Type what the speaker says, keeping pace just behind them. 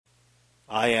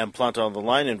I am Planted on the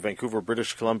Line in Vancouver,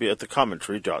 British Columbia at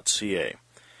thecommentary.ca.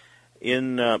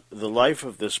 In the life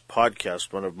of this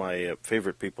podcast, one of my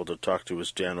favorite people to talk to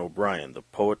is Dan O'Brien, the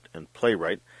poet and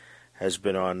playwright. Has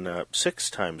been on 6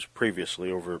 times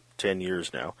previously, over 10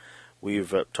 years now.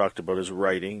 We've talked about his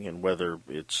writing and whether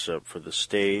it's for the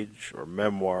stage or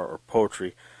memoir or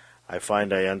poetry. I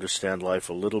find I understand life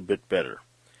a little bit better.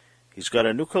 He's got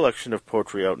a new collection of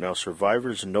poetry out now,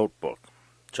 Survivor's Notebook.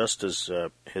 Just as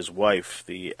his wife,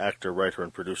 the actor, writer,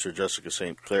 and producer Jessica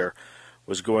St. Clair,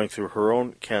 was going through her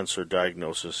own cancer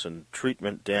diagnosis and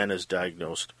treatment, Dan is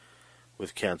diagnosed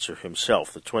with cancer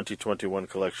himself. The 2021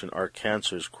 collection, Our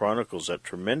Cancers, chronicles that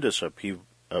tremendous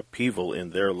upheaval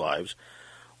in their lives,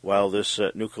 while this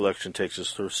new collection takes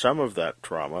us through some of that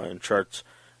trauma and charts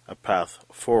a path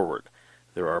forward.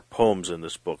 There are poems in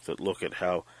this book that look at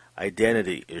how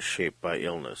identity is shaped by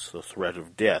illness, the threat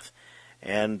of death,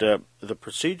 and the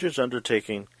procedures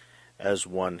undertaken as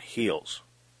one heals.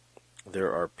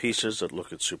 There are pieces that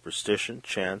look at superstition,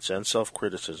 chance, and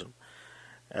self-criticism,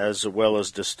 as well as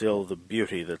distill the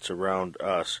beauty that's around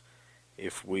us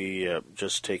if we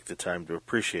just take the time to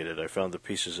appreciate it. I found the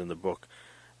pieces in the book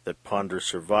that ponder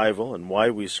survival and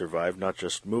why we survive, not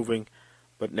just moving,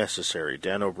 but necessary.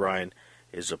 Dan O'Brien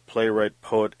is a playwright,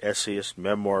 poet, essayist,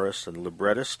 memoirist, and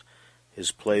librettist.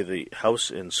 His play, The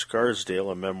House in Scarsdale,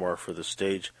 a memoir for the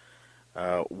stage,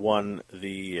 won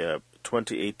the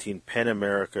 2018 PEN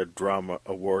America Drama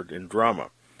Award in Drama.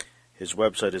 His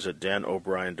website is at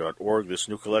danobrien.org. This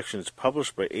new collection is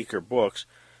published by Acre Books.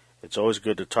 It's always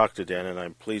good to talk to Dan, and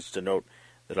I'm pleased to note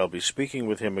that I'll be speaking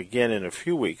with him again in a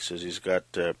few weeks, as he's got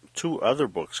 2 other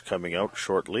books coming out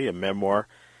shortly, a memoir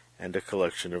and a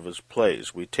collection of his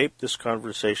plays. We taped this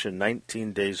conversation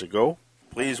 19 days ago.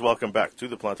 Please welcome back to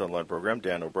the Planted Online program,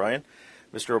 Dan O'Brien.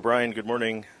 Mr. O'Brien, good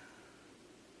morning.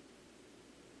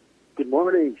 Good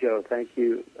morning, Joe. Thank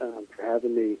you for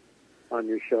having me on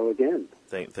your show again.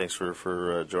 Thanks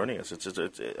for joining us. It's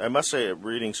I must say,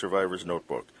 reading Survivor's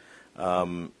Notebook,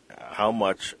 how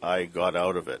much I got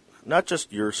out of it. Not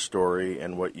just your story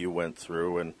and what you went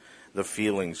through and the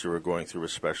feelings you were going through,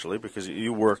 especially because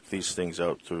you worked these things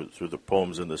out through the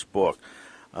poems in this book.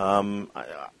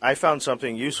 I found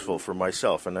something useful for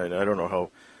myself, and I don't know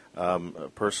how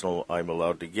personal I'm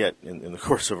allowed to get in the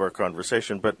course of our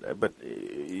conversation, but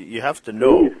you have to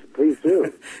know. Please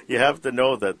do. You have to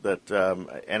know that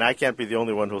and I can't be the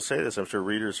only one who'll say this. I'm sure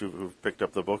readers who've picked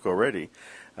up the book already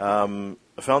found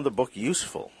the book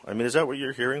useful. I mean, is that what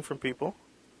you're hearing from people?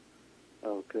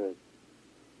 Oh, good.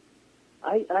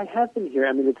 I have been here.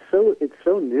 I mean, it's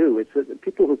so new. It's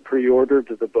people who pre-ordered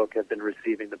the book have been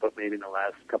receiving the book maybe in the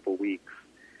last couple weeks,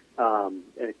 and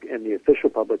the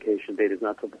official publication date is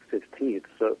not till the 15th.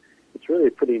 So it's really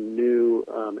a pretty new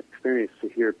experience to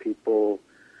hear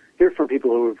from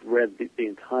people who have read the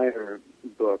entire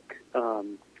book.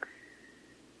 And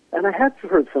I had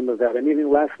heard some of that. I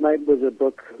mean, last night was a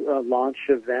book launch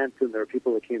event, and there were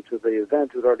people that came to the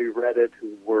event who had already read it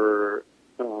who were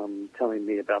telling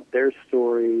me about their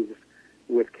stories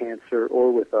with cancer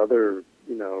or with other,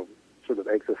 sort of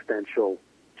existential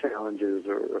challenges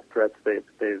or threats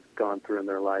they've gone through in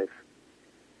their life.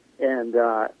 And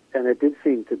it did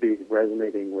seem to be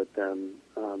resonating with them.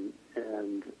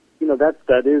 And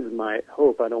that is my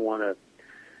hope. I don't want to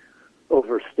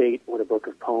overstate what a book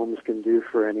of poems can do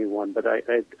for anyone, but I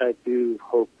do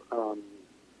hope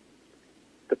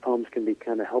the poems can be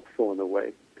kind of helpful in a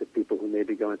way to people who may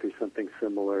be going through something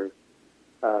similar,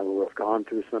 who have gone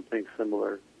through something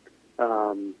similar.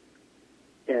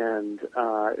 And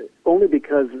only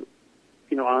because,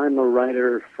 I'm a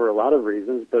writer for a lot of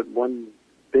reasons, but one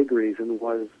big reason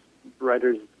was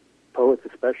writers, poets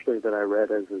especially, that I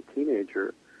read as a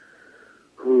teenager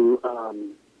who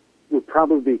would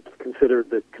probably be considered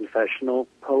the confessional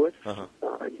poets,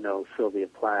 Sylvia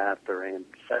Plath or Anne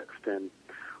Sexton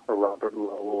or Robert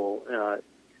Lowell.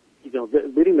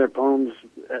 Reading their poems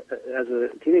as a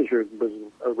teenager was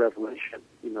a revelation,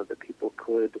 that people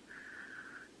could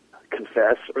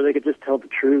confess or they could just tell the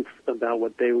truth about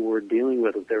what they were dealing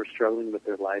with, if they were struggling with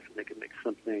their life, and they could make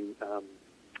something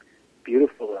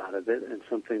beautiful out of it and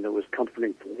something that was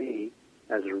comforting to me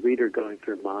as a reader going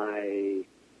through my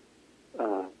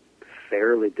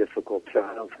fairly difficult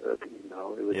childhood.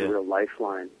 It was a real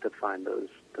lifeline to find those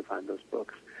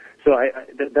books. So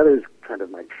that is kind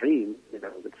of my dream,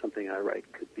 that something I write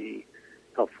could be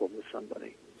helpful to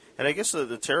somebody. And I guess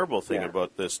the terrible thing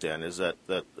about this, Dan, is that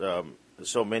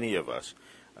so many of us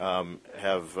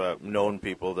have known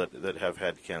people that have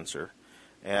had cancer,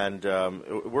 and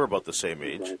we're about the same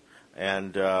age,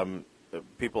 and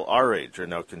people our age are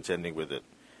now contending with it.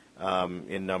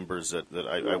 in numbers that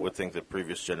I would think that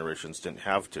previous generations didn't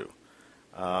have to.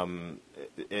 And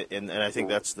I think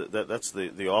that's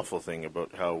the awful thing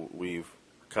about how we've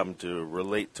come to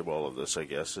relate to all of this, I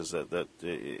guess, is that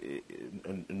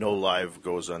no life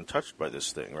goes untouched by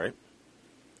this thing, right?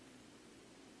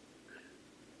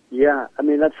 Yeah, I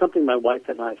mean, that's something my wife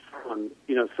and I found,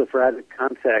 so for added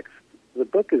context, the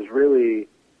book is really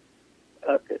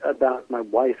about my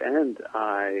wife and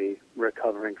I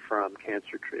recovering from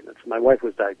cancer treatments. My wife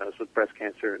was diagnosed with breast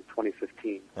cancer in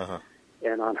 2015. Uh-huh.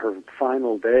 And on her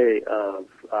final day of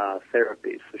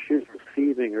therapy, so she was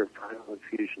receiving her final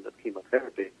infusion of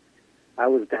chemotherapy, I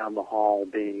was down the hall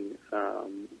being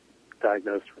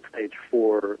diagnosed with stage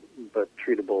 4, but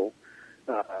treatable,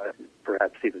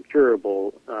 perhaps even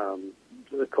curable,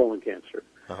 colon cancer.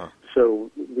 Uh-huh. So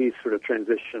we sort of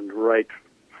transitioned right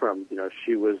from,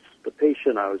 she was the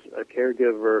patient, I was a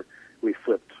caregiver, we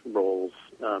flipped roles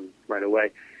right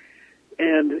away.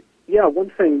 And yeah, one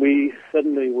thing we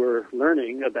suddenly were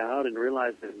learning about and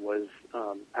realizing was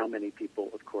how many people,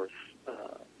 of course,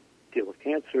 deal with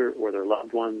cancer, or their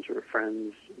loved ones or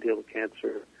friends deal with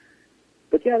cancer.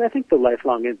 But yeah, I think the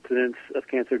lifelong incidence of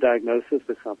cancer diagnosis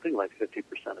is something like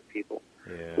 50% of people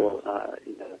will,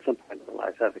 at some point in their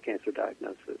life, have a cancer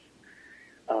diagnosis.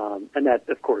 And that,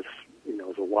 of course,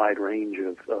 is a wide range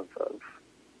of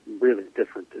really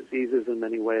different diseases in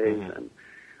many ways, mm-hmm.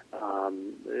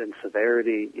 And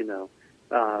severity,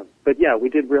 But yeah, we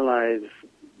did realize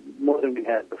more than we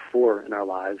had before in our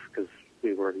lives because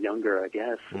we were younger, I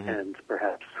guess, mm-hmm. and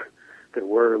perhaps there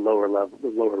were lower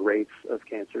rates of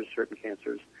cancers, certain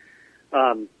cancers.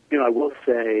 I will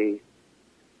say,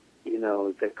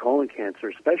 that colon cancer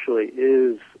especially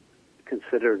is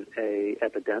considered a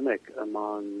epidemic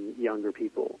among younger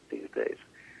people these days.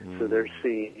 Mm. So they're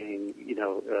seeing,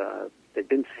 they've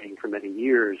been seeing for many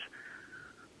years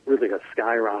really a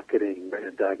skyrocketing rate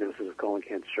of diagnosis of colon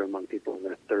cancer among people in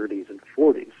their 30s and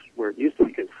 40s, where it used to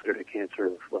be considered a cancer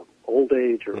of old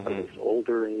age or mm-hmm. at least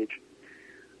older age.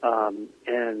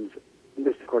 And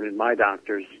this, according to my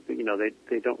doctors,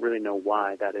 they don't really know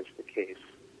why that is the case.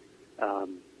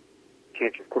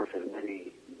 Cancer, of course, has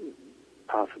many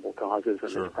possible causes,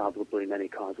 and sure. There's probably many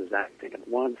causes acting at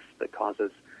once that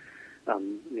causes,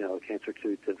 cancer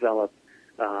to develop.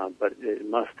 But it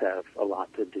must have a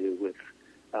lot to do with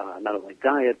not only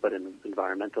diet, but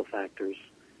environmental factors.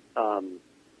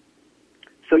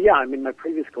 My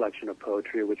previous collection of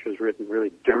poetry, which was written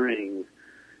really during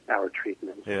our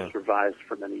treatments, was revised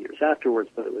for many years afterwards,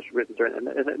 but it was written during,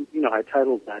 and I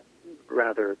titled that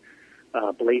rather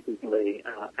blatantly,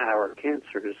 Our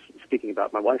Cancers, speaking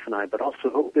about my wife and I, but also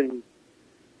hoping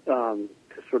to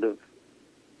sort of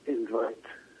invite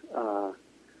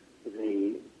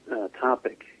the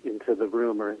topic into the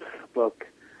room or into the book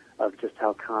of just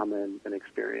how common an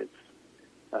experience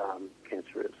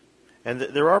cancer is. And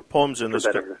there are poems in this,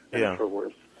 and for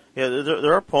worse. Yeah,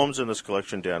 there are poems in this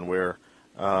collection, Dan, where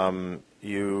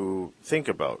you think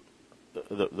about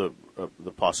the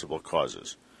possible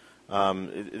causes.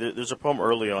 There's a poem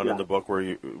early on in the book where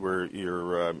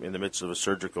you're in the midst of a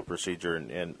surgical procedure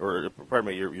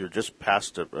you're just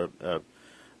past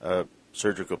a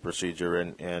surgical procedure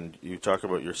and you talk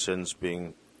about your sins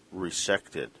being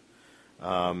resected.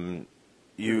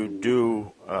 You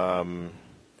do,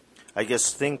 I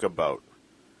guess, think about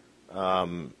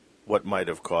what might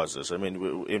have caused this. I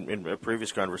mean, in a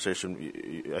previous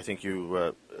conversation, I think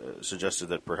you suggested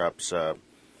that perhaps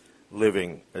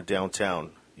living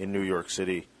downtown in New York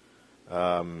City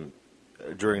during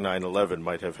 9/11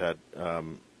 might have had,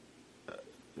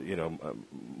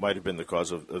 might have been the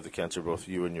cause of the cancer, both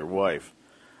you and your wife.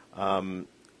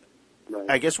 Right.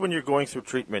 I guess when you're going through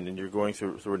treatment and you're going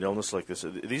through an illness like this,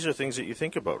 these are things that you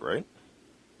think about, right?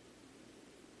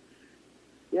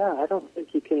 Yeah, I don't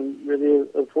think you can really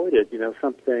avoid it.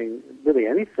 Something, really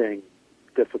anything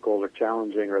difficult or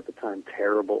challenging or at the time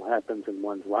terrible happens in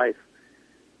one's life.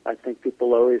 I think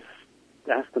people always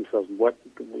ask themselves, why?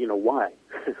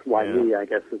 Why me, I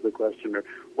guess, is the question. Or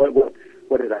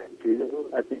what did I do?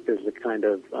 I think there's a kind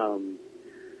of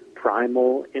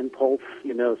primal impulse,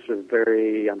 sort of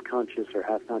very unconscious or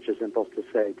half-conscious impulse to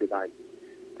say, did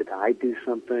I do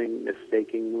something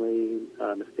mistakenly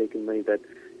that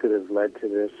could have led to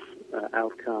this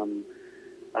outcome?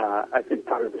 I think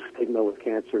part of the stigma with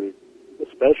cancer,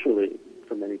 especially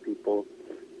for many people,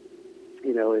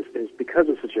 is because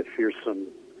it's such a fearsome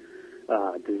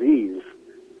disease.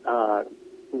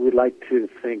 We like to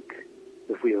think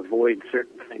if we avoid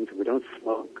certain things, if we don't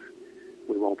smoke,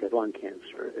 we won't get lung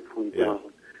cancer. If we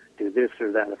don't do this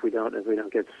or that, if we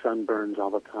don't get sunburns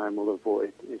all the time, we'll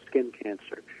avoid skin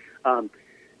cancer.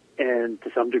 And to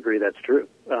some degree, that's true,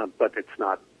 but it's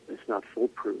not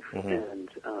foolproof. Mm-hmm. And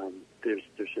there's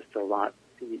just a lot.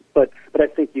 But I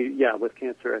think with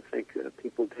cancer, I think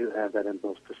people do have that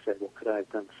impulse to say, well, could I have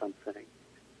done something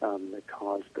that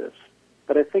caused this?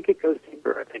 But I think it goes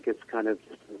deeper. I think it's kind of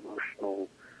just an emotional,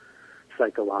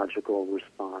 psychological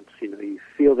response. You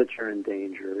feel that you're in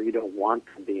danger. You don't want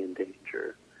to be in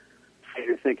danger. So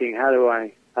you're thinking, how do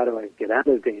I get out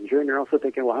of danger? And you're also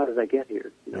thinking, well, how did I get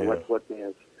here? What may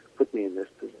have put me in this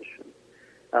position?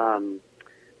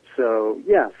 So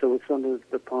with some of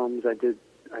the poems, I did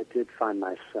find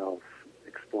myself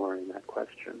exploring that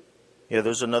question. Yeah,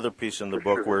 there's another piece in the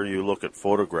book where you look at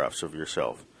photographs of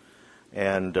yourself,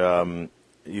 and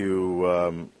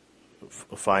you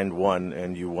find one,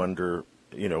 and you wonder,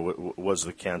 was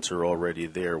the cancer already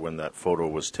there when that photo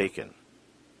was taken?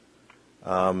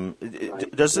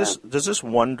 Does this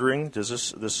wondering,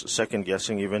 this second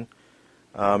guessing even,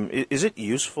 is it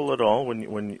useful at all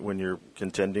when you're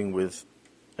contending with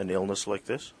an illness like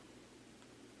this?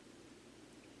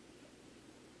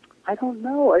 I don't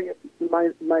know.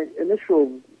 My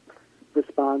initial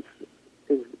response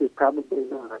is probably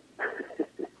not.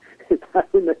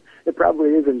 It probably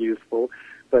isn't useful,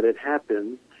 but it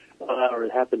happened, or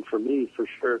it happened for me for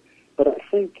sure. But I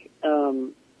think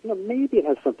maybe it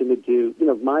has something to do.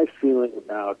 My feeling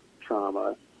about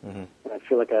trauma. Mm-hmm. And I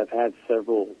feel like I've had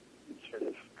several sort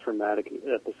of traumatic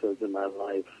episodes in my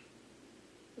life.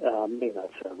 Maybe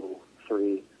not several,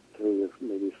 three or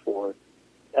maybe four.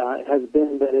 Has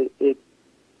been that it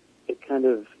kind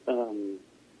of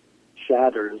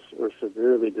shatters or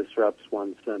severely disrupts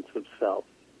one's sense of self.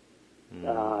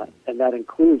 And that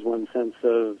includes one's sense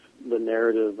of the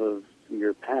narrative of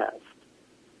your past,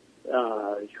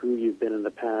 who you've been in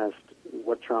the past,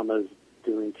 what trauma is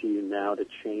doing to you now to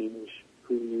change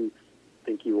who you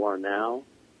think you are now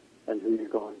and who you're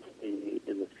going to be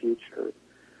in the future.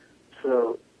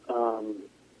 So,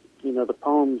 the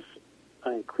poems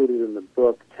I included in the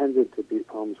book tended to be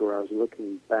poems where I was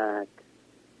looking back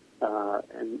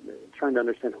and trying to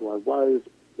understand who I was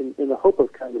in the hope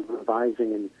of kind of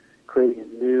revising and creating a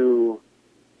new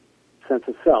sense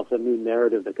of self, a new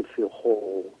narrative that could feel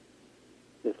whole,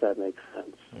 if that makes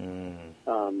sense.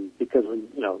 Because when,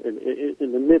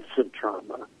 in the midst of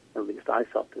trauma, at least I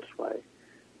felt this way,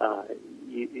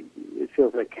 it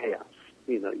feels like chaos.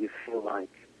 You feel like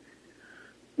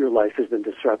your life has been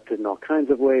disrupted in all kinds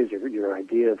of ways. Your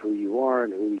idea of who you are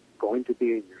and who you're going to be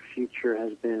in your future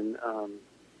has been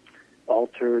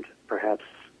altered, perhaps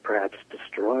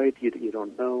destroyed. You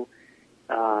don't know.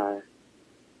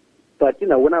 But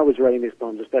when I was writing these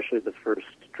poems, especially the first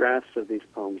drafts of these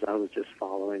poems, I was just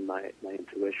following my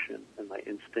intuition and my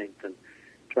instinct and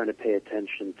trying to pay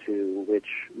attention to which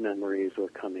memories were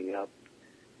coming up,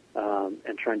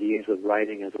 and trying to use the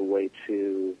writing as a way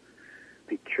to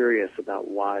be curious about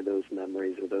why those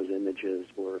memories or those images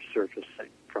were surfacing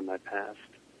from my past.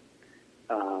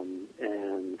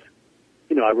 And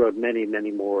I wrote many,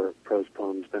 many more prose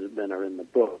poems than are in the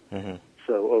book. Mm-hmm.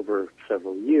 So over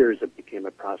several years, it became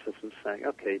a process of saying,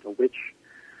 okay, which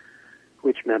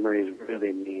memories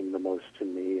really mean the most to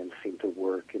me and seem to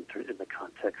work in the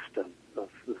context of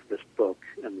this book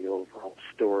and the overall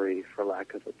story, for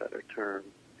lack of a better term,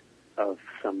 of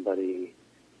somebody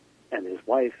and his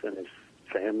wife and his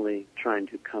family trying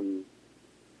to come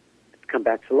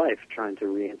back to life, trying to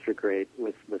reintegrate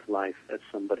with life as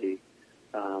somebody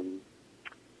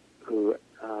who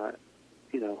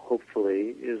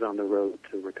hopefully is on the road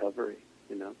to recovery.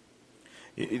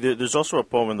 There's also a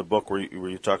poem in the book where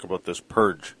you talk about this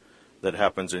purge that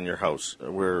happens in your house,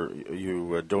 where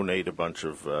you donate a bunch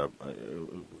of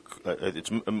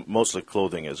it's mostly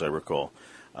clothing, as I recall,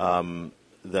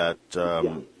 that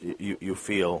you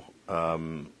feel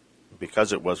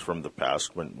because it was from the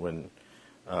past when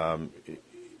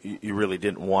you really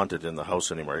didn't want it in the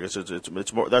house anymore. I guess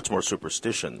it's more, that's more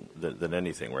superstition than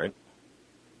anything, right?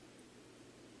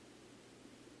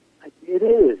 It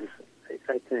is,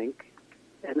 I think,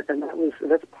 and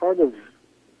that's part of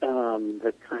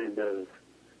the kind of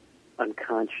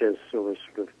unconscious or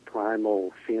sort of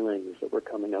primal feelings that were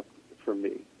coming up for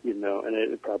me, and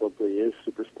it probably is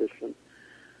superstition.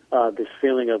 This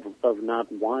feeling of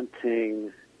not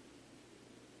wanting.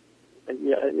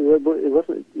 Yeah, it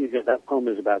wasn't. That poem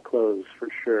is about clothes for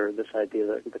sure. This idea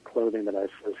that the clothing that I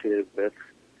associated with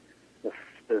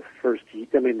the first,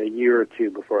 the year or two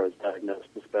before I was diagnosed,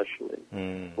 especially,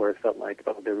 where I felt like,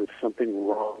 there was something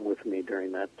wrong with me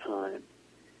during that time,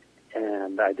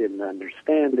 and I didn't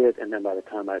understand it. And then by the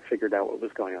time I figured out what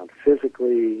was going on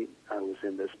physically, I was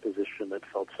in this position that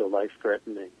felt so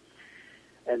life-threatening.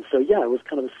 And so, it was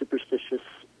kind of a superstitious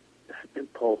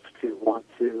impulse to want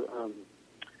to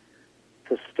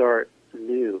start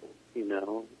new, in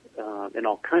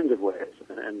all kinds of ways.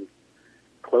 And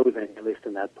clothing, at least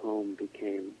in that poem,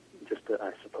 became just,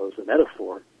 I suppose, a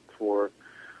metaphor for,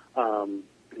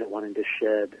 wanting to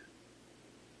shed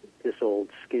this old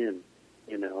skin,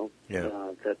 and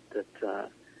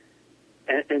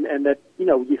that,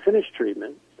 you finish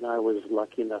treatment, and I was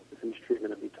lucky enough to finish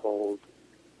treatment and be told,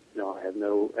 I have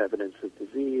no evidence of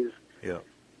disease. Yeah.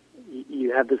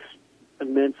 You have this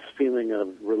immense feeling of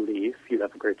relief. You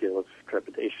have a great deal of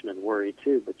trepidation and worry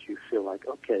too, but you feel like,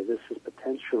 okay, this is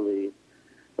potentially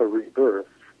a rebirth.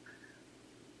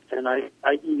 And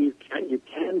you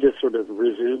can just sort of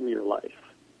resume your life,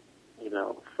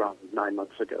 from 9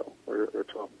 months ago or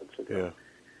 12 months ago.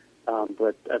 Yeah.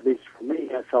 But at least for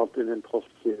me, I felt an impulse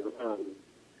to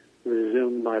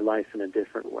resume my life in a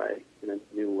different way, in a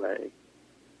new way.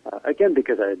 Again,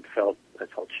 because I felt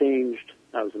changed.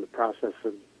 I was in the process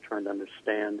of trying to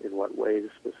understand in what ways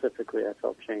specifically I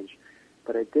felt changed.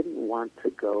 But I didn't want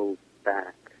to go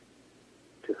back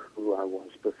to who I was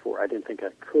before. I didn't think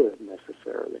I could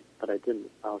necessarily, but I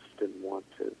also didn't want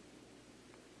to.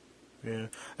 Yeah.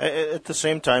 At the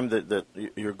same time that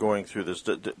you're going through this,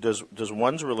 does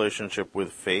one's relationship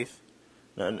with faith,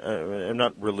 and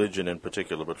not religion in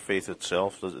particular, but faith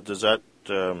itself, does that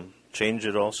change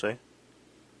at all, say?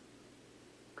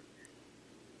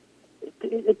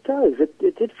 It does.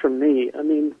 It did for me. I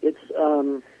mean, it's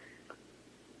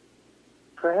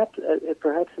perhaps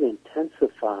it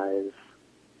intensifies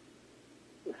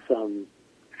some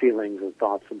feelings and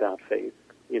thoughts about faith,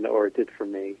 or it did for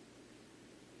me.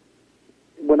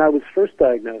 When I was first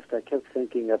diagnosed, I kept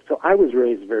thinking of, so I was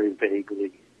raised very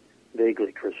vaguely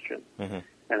Christian, mm-hmm.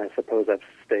 and I suppose I've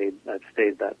stayed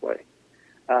that way.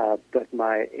 But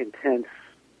my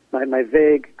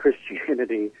vague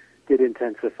Christianity did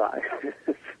intensify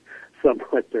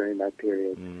somewhat during that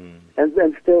period,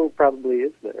 and still probably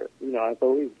is there. I've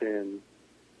always been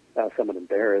somewhat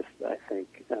embarrassed, I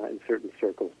think, in certain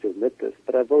circles to admit this,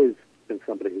 but I've always been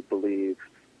somebody who believes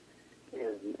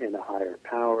in a higher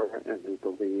power and who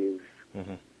believes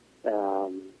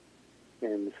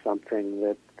in something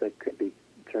that could be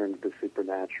termed the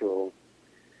supernatural.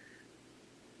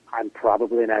 I'm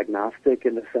probably an agnostic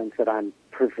in the sense that I'm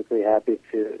perfectly happy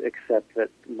to accept that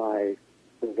my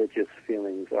religious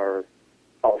feelings are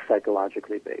all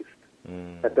psychologically based.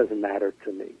 That doesn't matter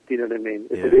to me. Do you know what I mean?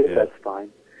 If it is, that's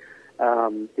fine.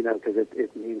 Because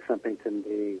it means something to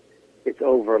me. It's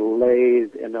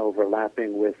overlaid and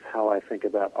overlapping with how I think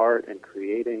about art and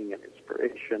creating and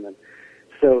inspiration. And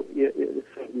so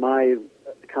my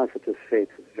concept of faith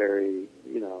is very,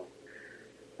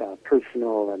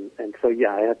 personal. And so,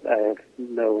 I have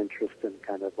no interest in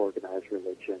kind of organized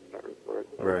religion or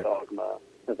right. dogma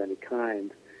of any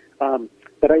kind.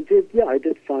 But I did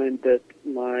find that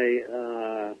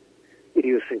my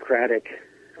idiosyncratic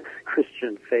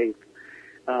Christian faith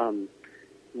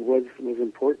was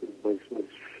important, was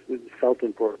felt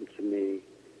important to me,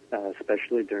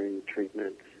 especially during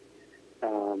treatment.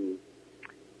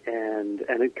 And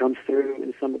it comes through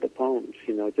in some of the poems,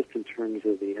 just in terms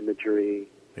of the imagery.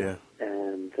 Yeah.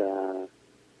 And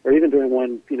or even during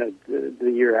one,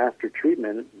 the year after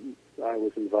treatment, I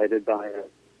was invited by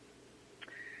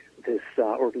this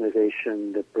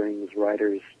organization that brings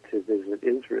writers to visit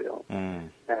Israel. And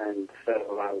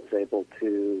so I was able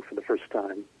to, for the first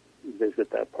time, visit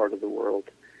that part of the world.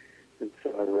 And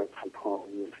so I wrote some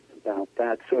poems about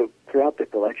that. So throughout the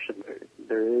collection,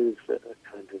 there is a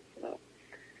kind of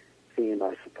theme,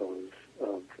 I suppose,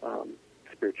 of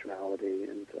spirituality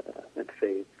and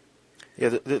faith.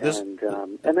 Yeah,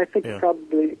 and I think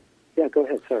probably... Yeah, go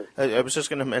ahead, sorry. I was just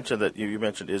going to mention that you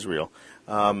mentioned Israel.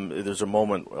 There's a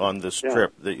moment on this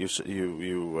trip that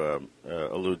you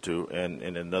allude to, and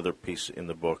in another piece in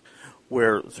the book,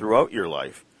 where throughout your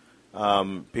life,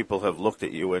 people have looked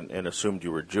at you and assumed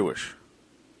you were Jewish.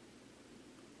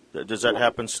 Does that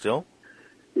happen still?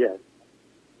 Yes.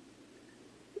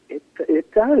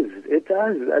 It does. It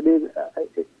does. I mean,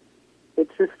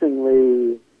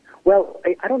 interestingly... Well,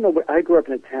 I don't know. I grew up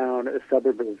in a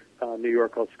suburb of New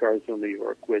York called Scarsdale, New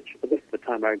York, which at the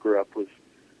time I grew up was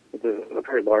a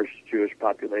very large Jewish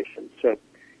population. So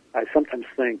I sometimes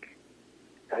think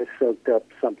I soaked up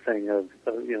something of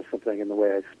something in the way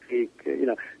I speak.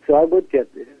 So I would get.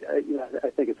 I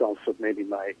think it's also maybe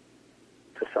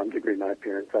to some degree my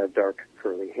appearance. I have dark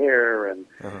curly hair, and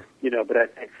but I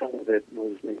think some of it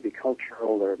was maybe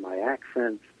cultural or my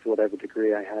accent. To whatever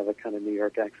degree I have a kind of New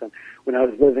York accent. When I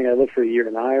lived for a year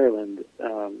in Ireland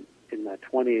in my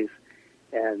 20s,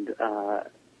 and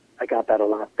I got that a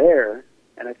lot there.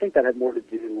 And I think that had more to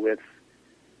do with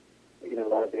a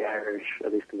lot of the Irish,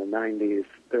 at least in the 90s,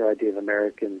 their idea of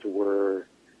Americans were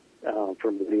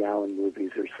from Woody Allen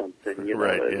movies or something,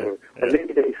 right, or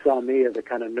maybe they saw me as a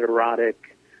kind of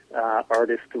neurotic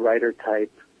artist writer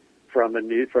type from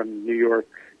New York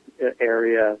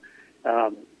area,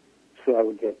 so I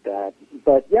would get that.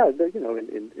 But yeah,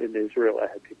 in Israel, I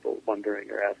had people wondering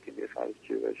or asking me if I was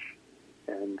Jewish,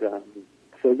 and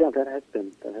so yeah, that has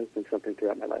been something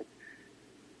throughout my life.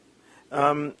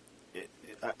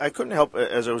 I couldn't help,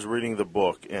 as I was reading the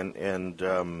book and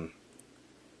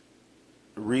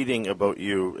reading about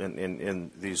you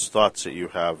and these thoughts that you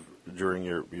have during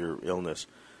your illness,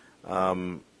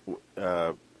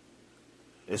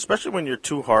 especially when you're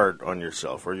too hard on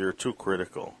yourself or you're too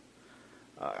critical.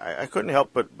 I couldn't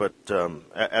help but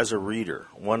as a reader,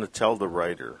 want to tell the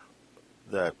writer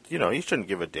that he shouldn't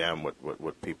give a damn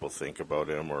what people think about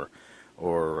him or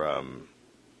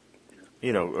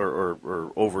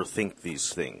overthink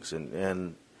these things.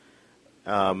 And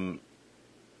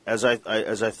as I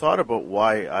thought about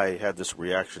why I had this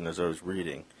reaction as I was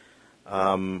reading,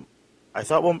 I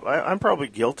thought, well, I'm probably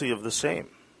guilty of the same,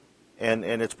 and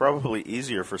it's probably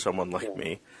easier for someone like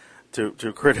me to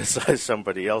criticize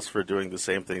somebody else for doing the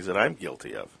same things that I'm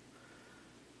guilty of.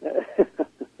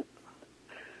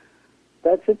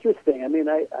 That's interesting. I mean,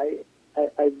 I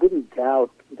wouldn't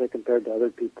doubt that compared to other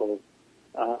people,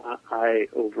 I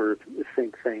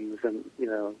overthink things, and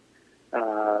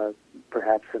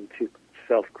perhaps I'm too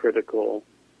self-critical.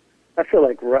 I feel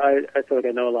like I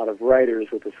know a lot of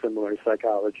writers with a similar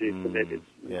psychology, so maybe it's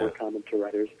more common to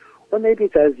writers. Or maybe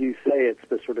it's, as you say, it's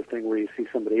the sort of thing where you see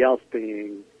somebody else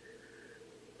being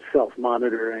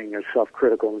self-monitoring or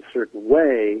self-critical in a certain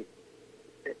way.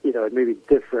 It may be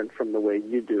different from the way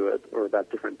you do it, or about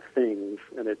different things,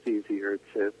 and it's easier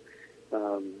to,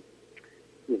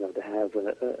 to have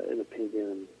an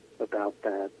opinion about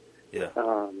that. Yeah.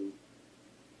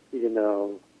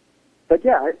 But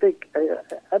yeah, I think,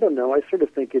 I don't know, I sort of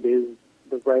think it is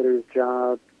the writer's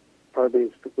job, partly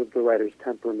it's with the writer's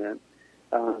temperament,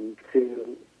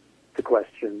 to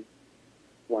question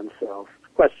oneself.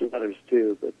 Question others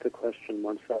too, but to question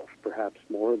oneself perhaps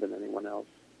more than anyone else.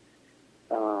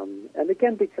 And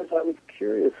again, because I was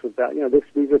curious about,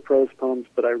 these are prose poems,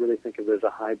 but I really think of it as a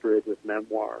hybrid with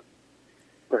memoir,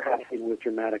 perhaps even with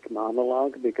dramatic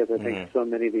monologue, because I think so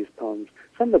many of these poems,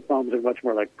 some of the poems are much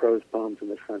more like prose poems in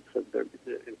the sense that they're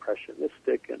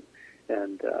impressionistic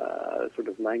and sort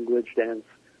of language dense,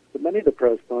 but many of the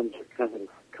prose poems are kind of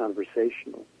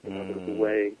conversational, the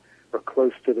way, or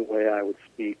close to the way I would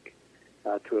speak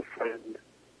to a friend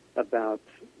about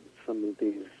some of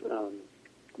these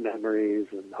memories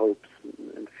and hopes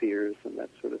and fears and that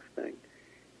sort of thing.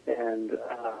 And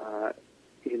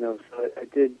so I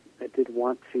did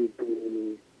want to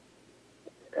be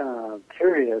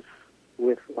curious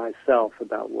with myself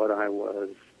about what I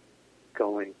was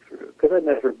going through, because I've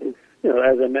never been,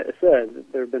 as I said,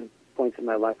 there have been points in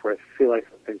my life where I feel like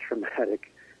something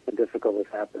traumatic and difficult has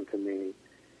happened to me.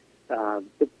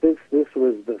 But this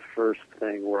was the first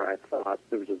thing where I thought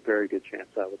there was a very good chance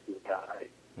I was going to die.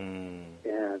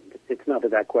 And it's not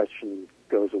that question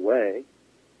goes away,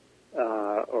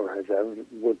 or has ever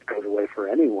goes away for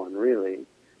anyone really,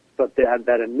 but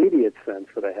that immediate sense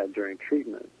that I had during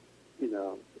treatment,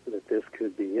 that this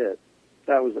could be it.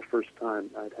 That was the first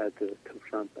time I'd had to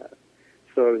confront that.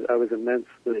 So I was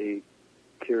immensely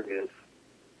curious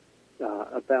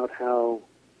about how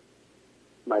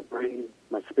my brain,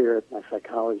 my spirit, my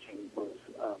psychology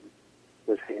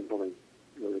was handling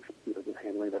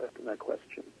that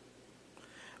question.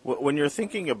 When you're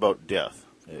thinking about death,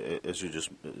 as you just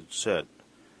said,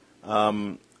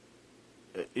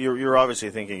 you're obviously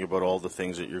thinking about all the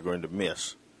things that you're going to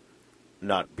miss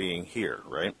not being here,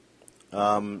 right?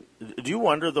 Do you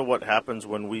wonder, though, what happens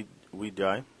when we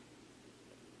die?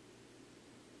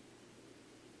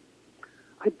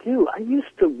 I do. I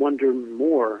used to wonder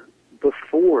more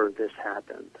before this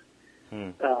happened.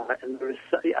 And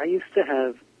I used to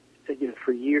have,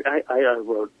 for years, I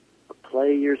wrote a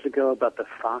play years ago about the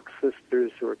Fox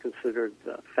sisters, who are considered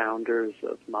founders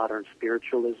of modern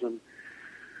spiritualism,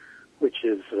 which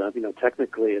is,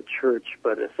 technically a church,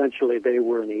 but essentially they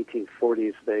were in the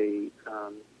 1840s.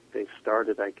 They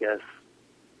started, I guess,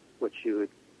 what you would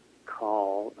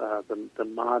call the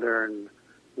modern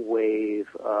wave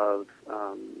of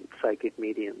psychic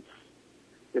mediums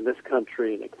in this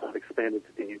country, and it kind of expanded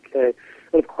to the UK.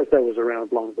 And of course, that was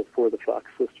around long before the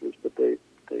Fox sisters, but they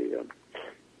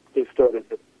started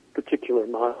a particular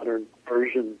modern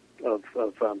version of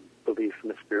belief in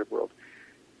the spirit world.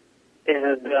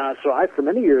 And so for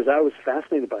many years, I was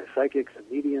fascinated by psychics and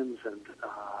mediums and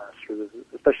sort of,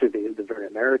 especially the very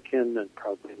American and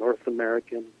probably North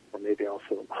American, or maybe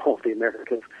also all the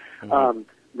Americans,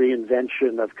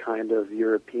 reinvention of kind of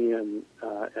European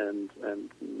and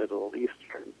Middle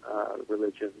Eastern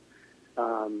religion.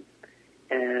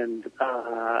 And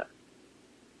I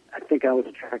think I was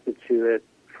attracted to it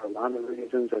for a lot of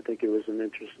reasons. I think it was a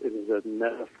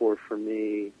metaphor for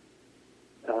me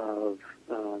of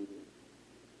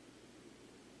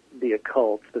the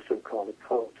occult, the so-called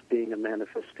occult, being a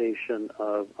manifestation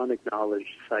of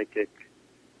unacknowledged psychic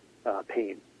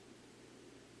pain.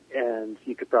 And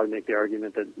you could probably make the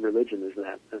argument that religion is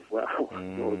that as well,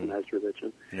 organized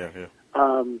religion. Yeah, yeah.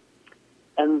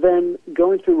 And then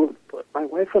going through what my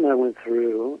wife and I went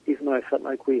through, even though I felt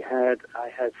like I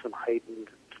had some heightened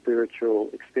spiritual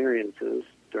experiences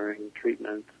during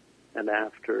treatment and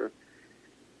after,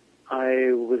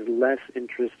 I was less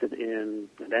interested in,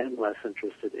 and am less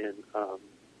interested in,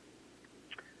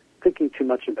 thinking too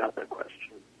much about that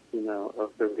question,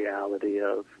 of the reality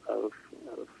of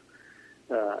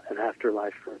an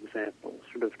afterlife, for example,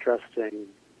 sort of trusting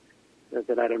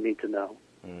that I don't need to know,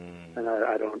 and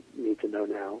I don't need to know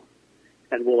now,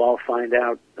 and we'll all find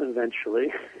out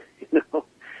eventually,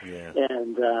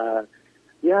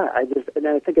 Yeah. And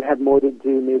I think it had more to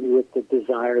do maybe with the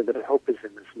desire that I hope is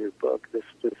in this new book, this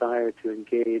desire to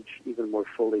engage even more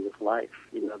fully with life.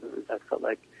 I felt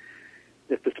like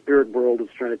if the spirit world was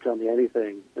trying to tell me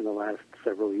anything in the last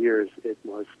several years, it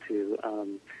was to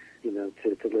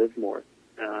live more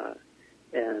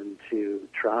and to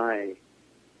try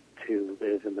to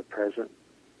live in the present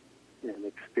and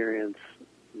experience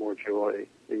more joy,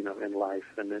 in life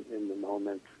and in the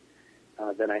moment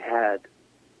than I had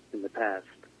in the past.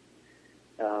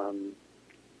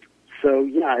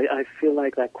 I feel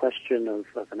like that question of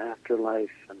an afterlife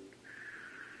and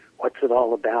what's it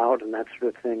all about and that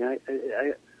sort of thing,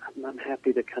 I'm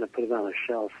happy to kind of put it on a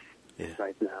shelf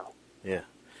right now. Yeah.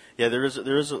 Yeah, there is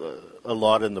a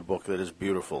lot in the book that is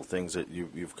beautiful, things that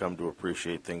you've come to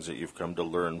appreciate, things that you've come to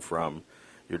learn from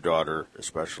your daughter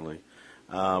especially.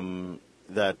 The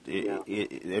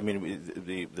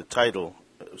title,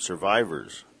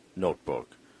 Survivor's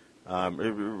Notebook,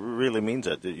 it really means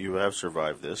that you have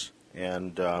survived this,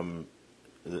 and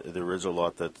there is a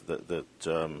lot that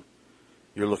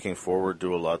you're looking forward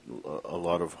to, a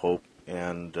lot of hope,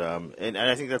 and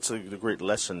I think that's the great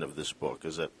lesson of this book,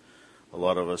 is that a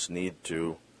lot of us need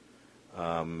to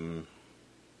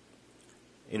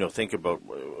think about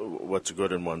what's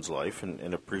good in one's life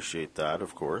and appreciate that,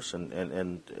 of course,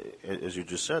 and as you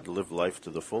just said, live life to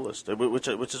the fullest, which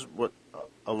is what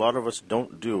a lot of us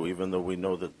don't do, even though we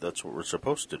know that that's what we're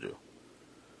supposed to do.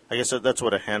 I guess that's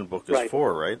what a handbook is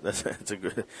for, right?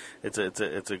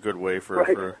 It's a good way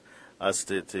for us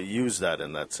to use that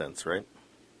in that sense, right?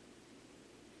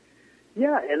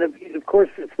 Yeah, and of course,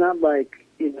 it's not like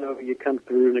you come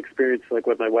through an experience like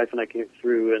what my wife and I came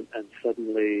through, and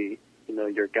suddenly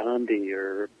you're Gandhi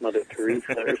or Mother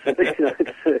Teresa or something.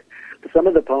 Some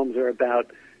of the poems are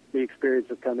about the experience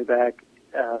of coming back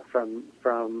from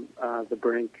the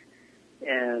brink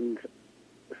and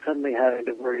suddenly having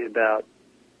to worry about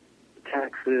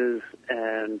taxes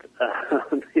and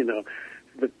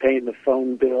paying the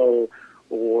phone bill,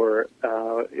 or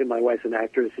my wife's an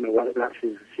actress. What about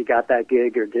she got that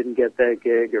gig or didn't get that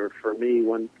gig, or for me,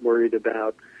 one worried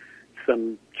about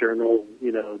some journal,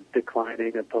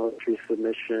 declining a poetry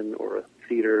submission, or a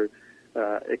theater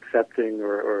accepting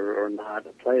or not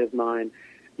a play of mine.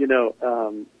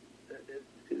 The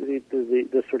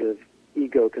sort of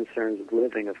ego concerns of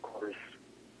living, of course,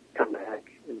 come back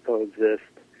and coexist.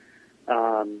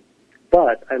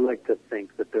 But I like to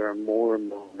think that there are more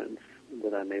moments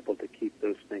that I'm able to keep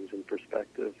those things in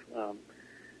perspective,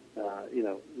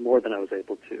 more than I was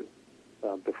able to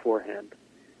beforehand.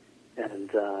 And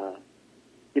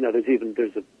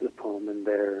there's a poem in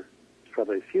there. There's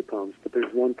probably a few poems, but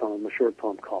there's one poem, a short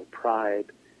poem called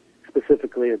Pride,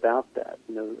 specifically about that.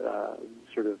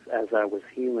 Sort of as I was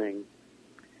healing,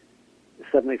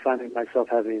 suddenly finding myself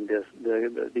having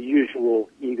the usual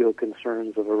ego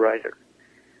concerns of a writer,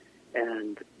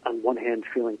 and on one hand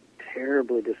feeling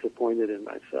terribly disappointed in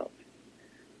myself,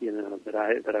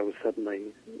 that I was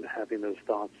suddenly having those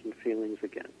thoughts and feelings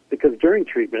again. Because during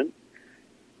treatment,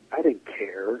 I didn't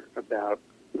care about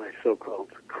my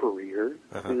so-called career.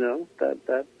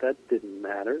 That didn't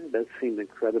matter. That seemed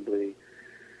incredibly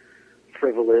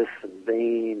frivolous and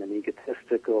vain and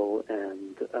egotistical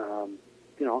and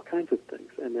all kinds of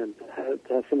things. And then to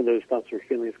have some of those thoughts or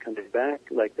feelings coming back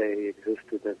like they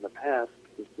existed in the past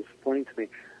was disappointing to me.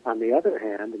 On the other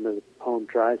hand, and the poem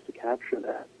tries to capture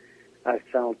that, I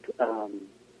felt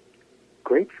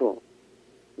grateful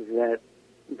that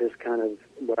this kind of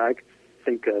what I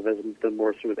think of as the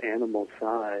more sort of animal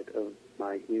side of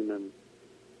my human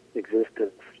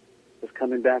existence was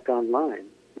coming back online,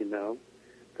 you know,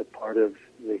 the part of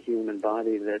the human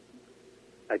body that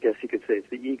I guess you could say it's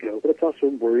the ego, but it's also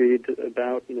worried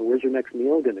about, you know, where's your next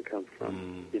meal going to come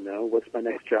from? You know, what's my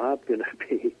next job going to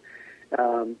be?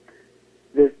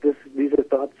 These are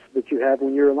thoughts that you have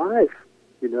when you're alive,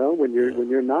 you know, when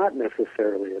you're not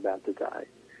necessarily about to die.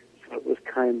 So it was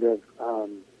kind of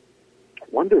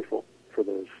wonderful for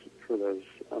those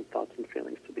thoughts and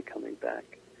feelings to be coming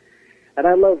back. And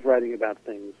I love writing about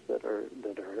things that are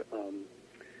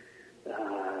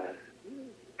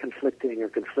conflicting or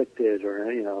conflicted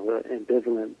or, you know,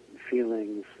 ambivalent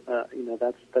feelings. You know,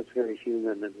 that's very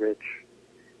human and rich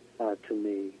to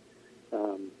me.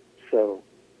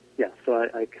 So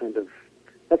I kind of,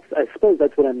 I suppose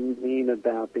that's what I mean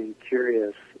about being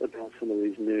curious about some of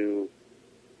these new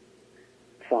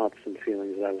thoughts and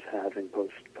feelings that I was having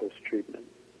post treatment.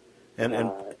 And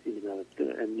you know,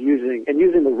 and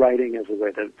using the writing as a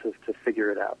way to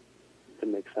figure it out, to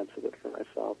make sense of it for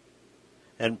myself.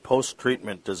 And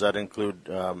post-treatment, does that include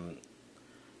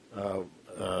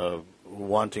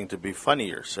wanting to be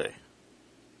funnier, say?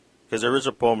 Because there is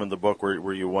a poem in the book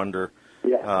where you wonder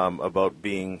about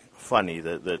being funny,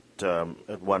 that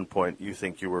at one point you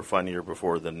think you were funnier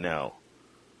before than now.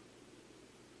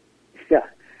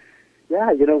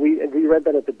 Yeah, you know, we read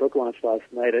that at the book launch last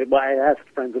night. I asked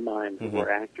friends of mine who were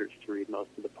actors to read most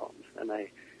of the poems, and a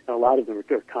lot of them are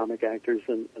comic actors,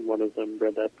 and one of them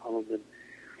read that poem, and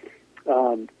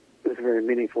it was very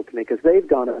meaningful to me because they've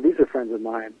gone on. These are friends of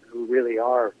mine who really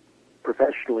are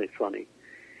professionally funny,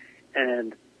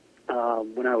 and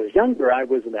when I was younger, I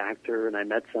was an actor, and I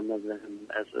met some of them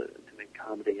doing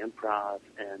comedy improv,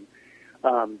 and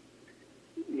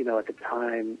you know, at the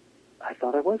time, I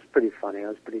thought I was pretty funny. I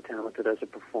was pretty talented as a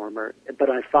performer, but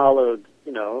I followed,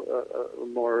 you know, a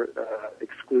more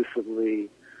exclusively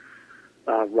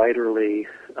writerly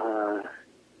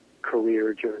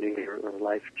career journey or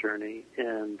life journey,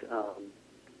 and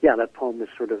that poem is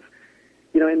sort of,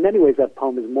 you know, in many ways that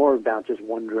poem is more about just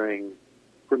remembering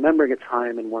a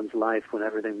time in one's life when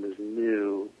everything was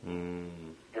new,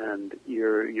 and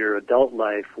your adult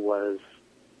life was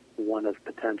one of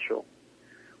potential.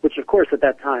 Which, of course, at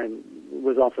that time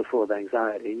was also full of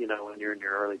anxiety. You know, when you're in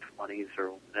your early 20s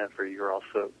or whatever, you've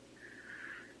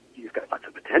got lots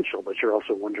of potential, but you're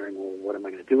also wondering, well, what am I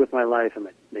going to do with my life? Am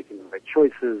I making the right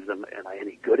choices? Am I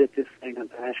any good at this thing I'm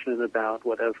passionate about?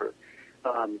 Whatever.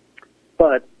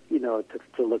 But, you know,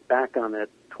 to look back on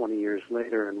it 20 years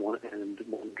later and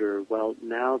wonder, well,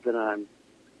 now that I'm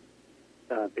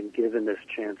been given this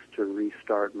chance to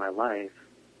restart my life,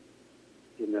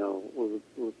 you know,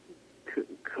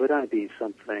 could I be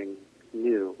something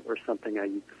new or something I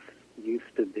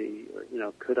used to be? Or, you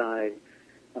know, could I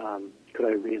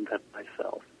reinvent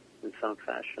myself in some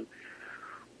fashion?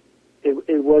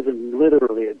 It wasn't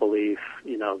literally a belief,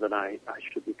 you know, that I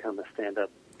should become a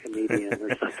stand-up comedian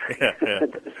or something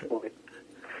at this point.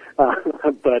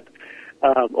 But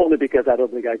only because I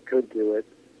don't think I could do it.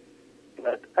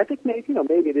 But I think maybe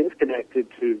it is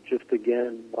connected to just,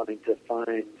 again, wanting to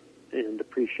find and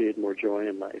appreciate more joy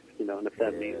in life, you know, and if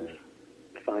that means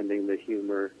finding the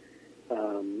humor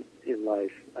in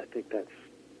life, I think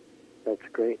that's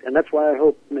great. And that's why I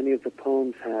hope many of the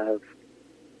poems have,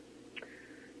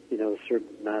 you know, a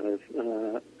certain amount of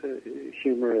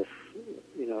humorous,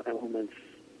 you know, elements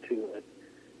to it.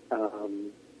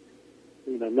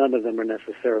 You know, none of them are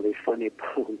necessarily funny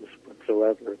poems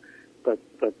whatsoever, but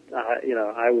you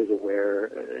know, I was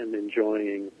aware and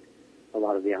enjoying a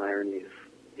lot of the ironies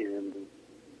in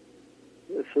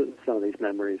some of these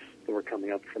memories that were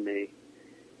coming up for me.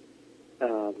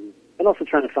 And also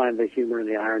trying to find the humor and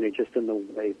the irony just in the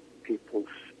way people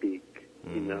speak,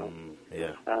 you know.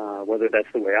 Whether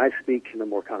that's the way I speak in the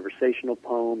more conversational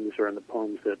poems or in the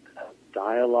poems that have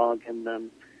dialogue in them.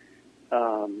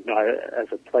 You know,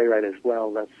 as a playwright as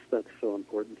well, that's so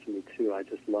important to me too. I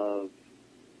just love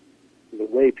the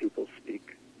way people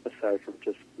speak, aside from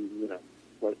just, you know,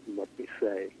 what we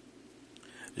say.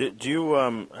 Do you?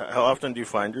 How often do you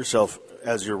find yourself,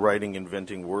 as you're writing,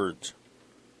 inventing words?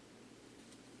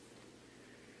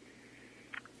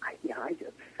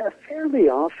 Fairly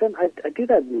often. I do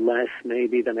that less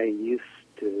maybe than I used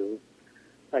to.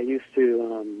 I used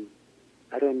to,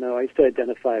 I don't know, I used to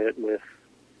identify it with,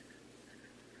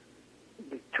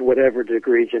 to whatever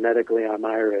degree genetically I'm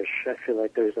Irish. I feel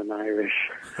like there's an Irish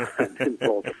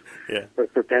impulse or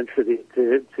propensity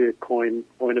to coin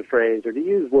a phrase or to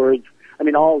use words. I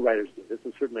mean, all writers do this,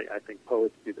 and certainly I think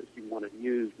poets do this. You want to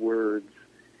use words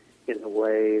in a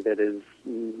way that is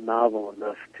novel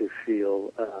enough to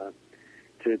feel,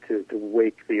 to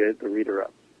wake the reader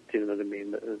up. Do you know what I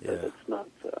mean? That it's not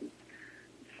sort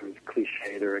of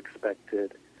cliched or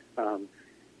expected.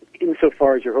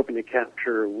 Insofar as you're hoping to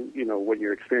capture, what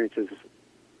your experience is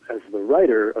as the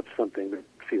writer of something that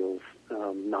feels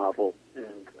novel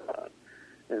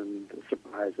and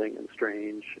surprising and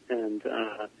strange, and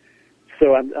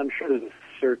so I'm sure there's a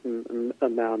certain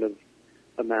amount of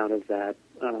that.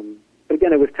 But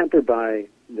again, it was tempered by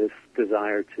this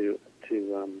desire to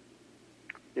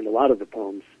in a lot of the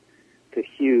poems, to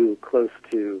hew close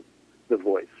to the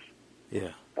voice.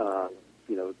 Yeah. I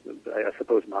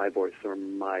suppose my voice or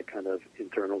my kind of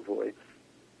internal voice,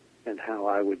 and how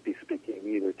I would be speaking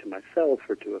either to myself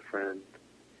or to a friend.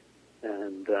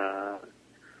 And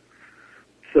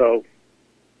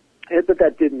but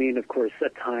that did mean, of course,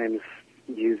 at times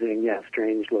using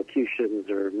strange locutions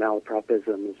or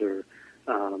malapropisms or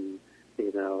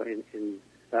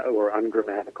or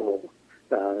ungrammatical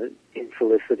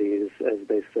infelicities, as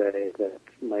they say, that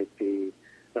might be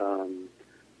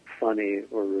funny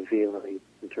or revealing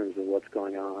in terms of what's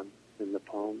going on in the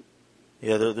poem.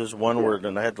 Yeah, there's one word,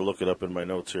 and I had to look it up in my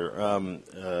notes here.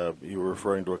 You were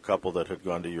referring to a couple that had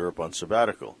gone to Europe on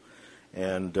sabbatical,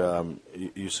 and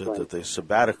you said that they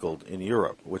sabbaticaled in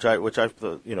Europe, which I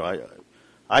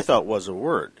thought was a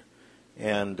word,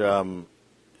 and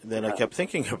then I kept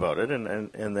thinking about it,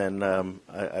 and then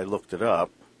I looked it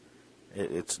up.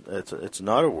 It's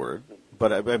not a word,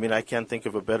 but I mean I can't think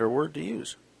of a better word to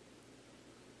use.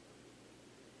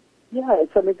 Yeah,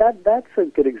 that's a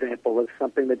good example of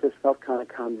something that just felt kind of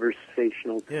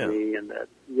conversational to me, and that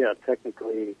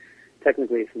technically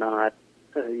it's not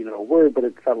a word, but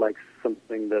it felt like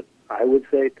something that I would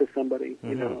say to somebody,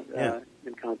 in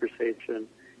conversation,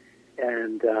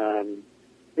 and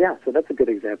so that's a good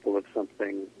example of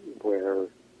something where.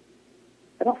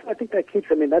 And also, I think that keeps.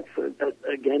 I mean, that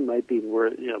again might be where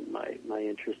my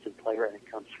interest in playwriting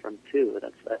comes from too.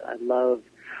 I love,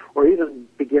 or even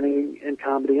beginning in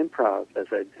comedy improv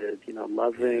as I did.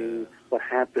 Loving what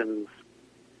happens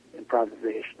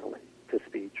improvisationally to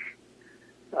speech.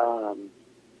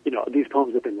 These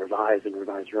poems have been revised and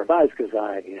revised and revised because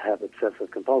I have obsessive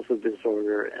compulsive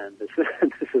disorder, and this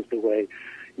is the way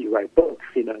you write books.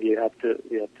 You have to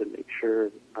make sure.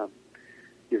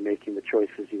 You're making the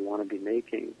choices you want to be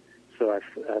making. So I've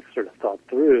sort of thought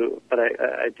through, but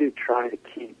I do try to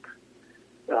keep,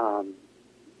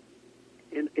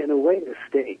 in a way,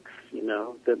 mistakes,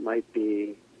 that might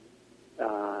be,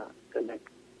 that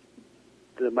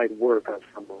might work on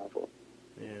some level.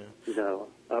 Yeah.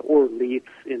 Or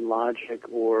leaps in logic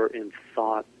or in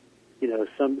thought.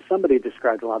 Somebody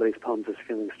described a lot of these poems as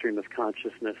feeling stream of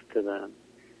consciousness to them,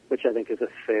 which I think is a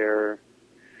fair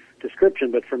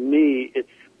description, but for me, it's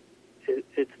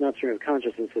not stream of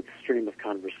consciousness; it's stream of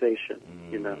conversation.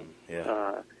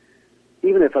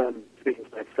 Even if I'm speaking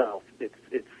to myself,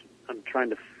 I'm trying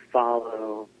to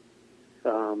follow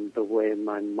the way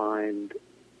my mind,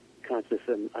 conscious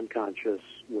and unconscious,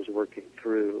 was working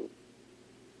through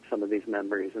some of these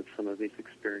memories and some of these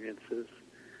experiences,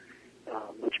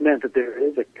 which meant that there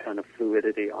is a kind of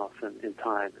fluidity often in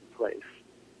time and place,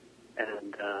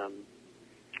 and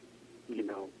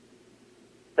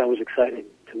that was exciting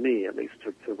to me, at least,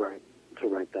 to write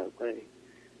that way.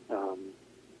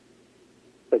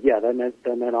 But that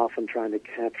meant often trying to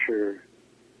capture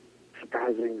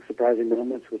surprising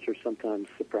moments, which are sometimes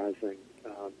surprising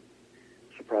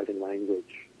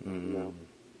language.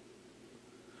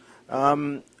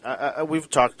 We've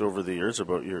talked over the years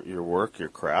about your work, your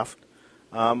craft.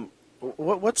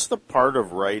 What's the part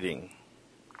of writing,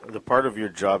 the part of your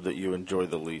job that you enjoy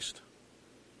the least?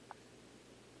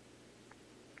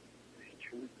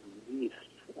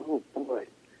 Oh boy!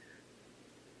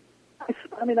 I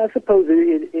suppose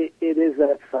it is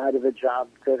that side of the job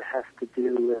that has to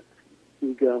do with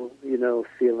ego.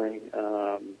 Feeling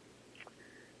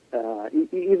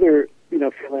either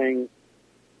feeling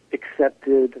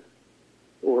accepted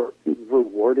or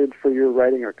rewarded for your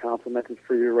writing or complimented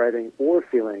for your writing, or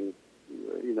feeling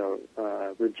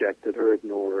rejected or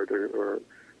ignored or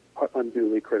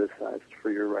unduly criticized for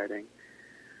your writing.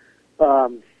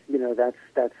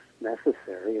 That's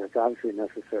necessary. It's obviously a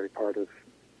necessary part of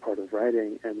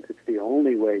writing, and it's the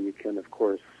only way you can, of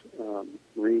course,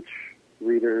 reach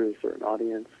readers or an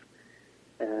audience.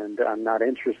 And I'm not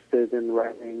interested in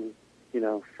writing,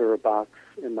 for a box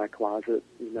in my closet.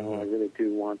 I really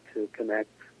do want to connect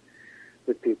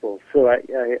with people. So I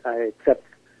accept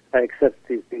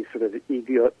these sort of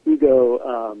ego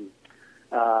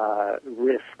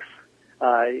risks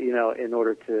in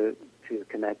order to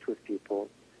connect with people.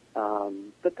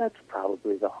 But that's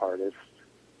probably the hardest.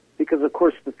 Because, of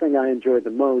course, the thing I enjoy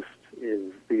the most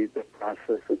is the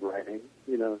process of writing.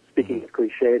 Speaking of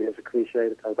cliche, it is a cliche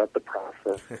to talk about the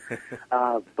process.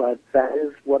 But that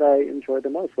is what I enjoy the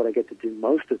most, what I get to do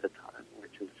most of the time,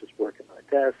 which is just work at my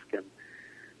desk and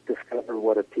discover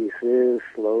what a piece is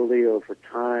slowly over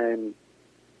time,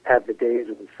 have the days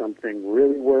when something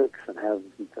really works and have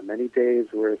the many days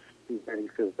where writing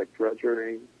feels like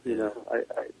drudgery.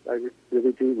 I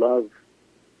really do love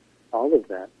all of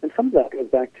that. And some of that goes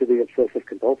back to the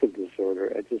obsessive-compulsive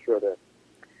disorder. I just wrote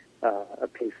a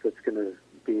piece that's going to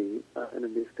be in a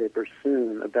newspaper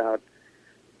soon about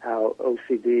how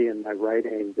OCD and my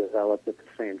writing developed at the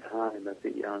same time as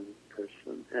a young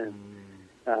person. And,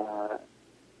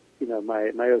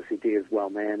 my OCD is well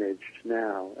managed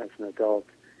now as an adult,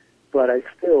 but I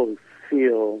still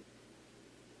feel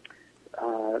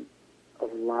a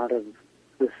lot of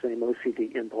the same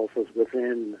OCD impulses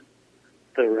within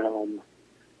the realm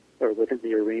or within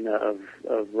the arena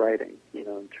of writing,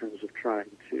 in terms of trying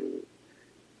to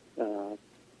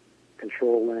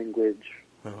control language,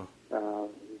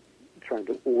 trying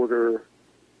to order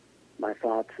my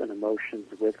thoughts and emotions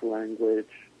with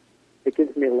language. It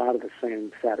gives me a lot of the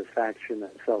same satisfaction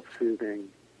and self-soothing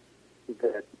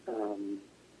that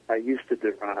I used to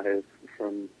derive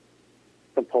from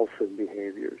compulsive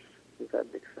behaviors, if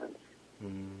that makes sense.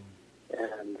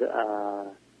 And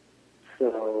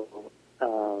so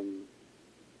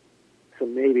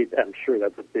maybe, I'm sure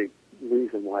that's a big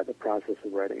reason why the process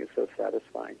of writing is so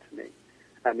satisfying to me.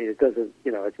 I mean, it doesn't,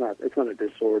 it's not a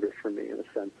disorder for me in the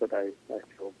sense that I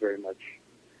feel very much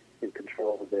in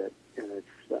control of it, and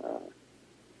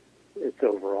it's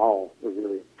overall a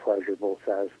really pleasurable,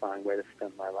 satisfying way to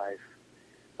spend my life.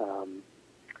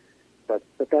 But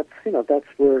that's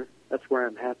where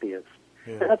I'm happiest.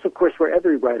 Yeah. And that's, of course, where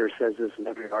every writer says this and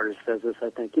every artist says this.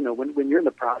 I think, when you're in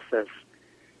the process,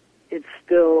 it's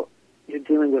still, you're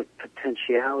dealing with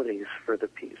potentialities for the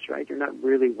piece, right? You're not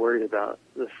really worried about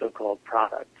the so-called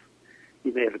product.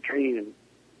 You may have a dream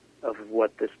of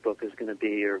what this book is going to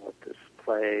be or what this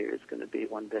play is going to be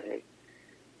one day.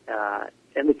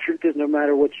 And the truth is, no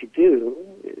matter what you do,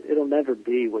 it'll never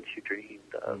be what you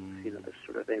dreamed of, this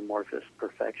sort of amorphous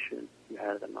perfection you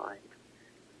had in mind.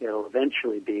 It'll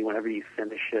eventually be, whenever you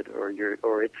finish it or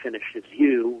it finishes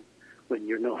you when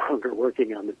you're no longer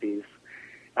working on the piece,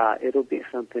 it'll be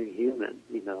something human,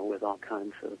 with all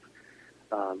kinds of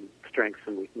strengths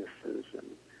and weaknesses.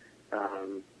 And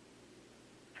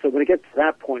so when it gets to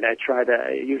that point, I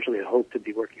usually hope to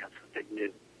be working on something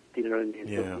new. Do you know what I mean?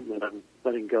 Yeah. So when I'm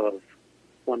letting go of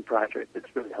one project,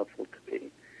 it's really helpful to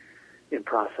be in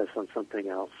process on something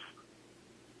else,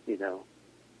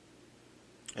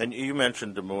 And you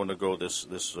mentioned a moment ago this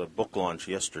book launch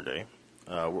yesterday.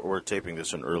 We're taping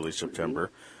this in early September.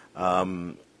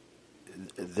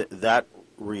 That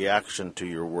reaction to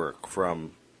your work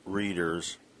from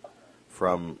readers,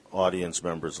 from audience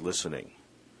members listening,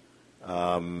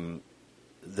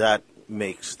 that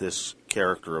makes this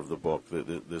character of the book,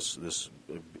 this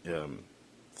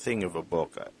thing of a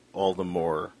book, all the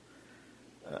more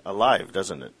alive,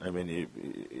 doesn't it? I mean,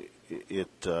 it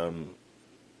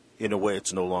in a way,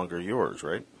 it's no longer yours,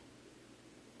 right?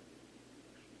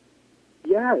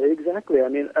 Yeah, exactly. I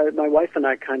mean, my wife and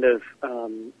I kind of,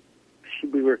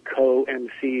 we were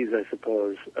co-MCs, I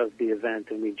suppose, of the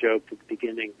event, and we joked at the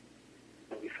beginning.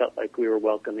 We felt like we were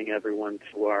welcoming everyone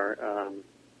to our,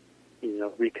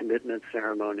 recommitment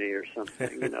ceremony or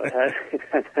something. It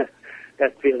had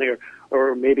that feeling,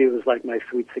 or maybe it was like my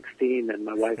Sweet 16, and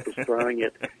my wife was throwing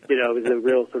it. It was a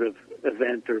real sort of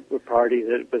event or party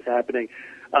that was happening.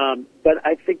 But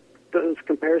I think those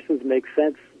comparisons make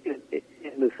sense in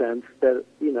the sense that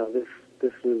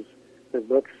this is the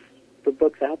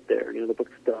book's out there. The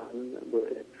book's done.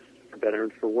 It's for better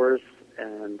and for worse,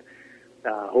 and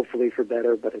hopefully for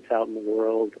better. But it's out in the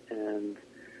world, and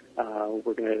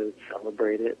we're going to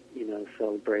celebrate it.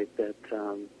 Celebrate that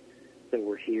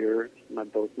we're here.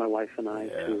 Both my wife and I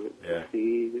to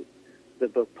see the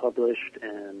book published,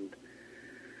 and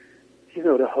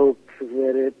to hope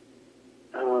that it.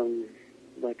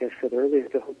 Like I said earlier,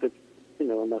 to hope that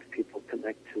enough people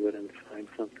connect to it and find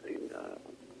something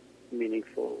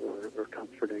meaningful or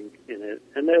comforting in it.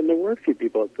 And then there were a few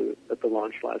people at the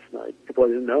launch last night. People I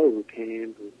didn't know who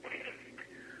came.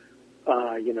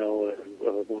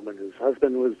 A woman whose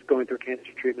husband was going through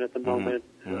cancer treatment at the moment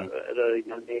at a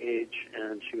young age,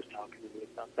 and she was talking to me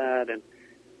about that.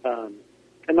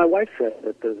 And my wife said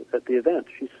at the event,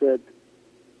 she said,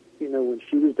 when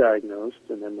she was diagnosed,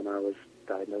 and then when I was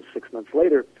diagnosed 6 months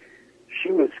later,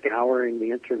 she was scouring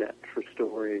the internet for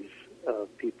stories of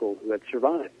people who had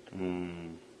survived.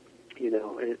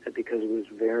 Because it was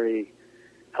very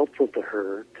helpful to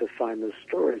her to find those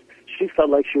stories. She felt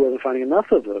like she wasn't finding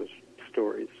enough of those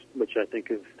stories, which I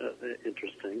think is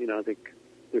interesting. I think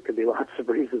there could be lots of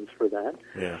reasons for that.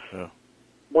 Yeah.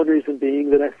 One reason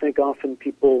being that I think often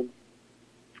people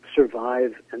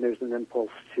survive and there's an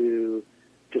impulse to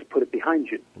just put it behind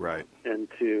you. Right. And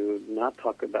to not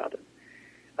talk about it,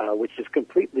 which is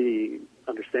completely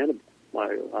understandable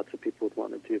why lots of people would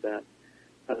want to do that.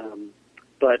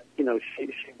 But,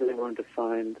 she really wanted to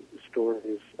find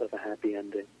stories of a happy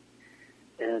ending.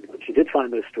 And when she did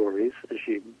find those stories, and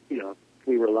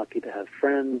we were lucky to have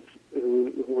friends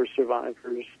who were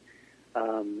survivors,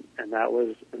 and that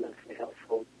was immensely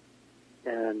helpful.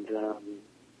 And,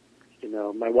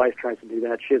 my wife tries to do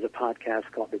that. She has a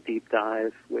podcast called The Deep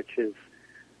Dive, which is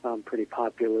pretty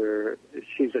popular.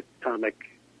 She's a comic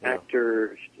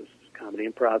actor. She does comedy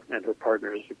improv, and her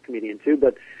partner is a comedian too.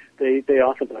 But they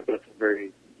often talk about some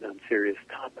very serious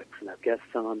topics and have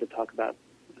guests on to talk about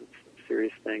some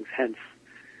serious things, hence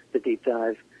The Deep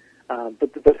Dive.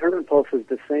 But her impulse is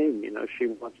the same. She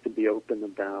wants to be open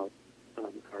about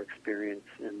our experience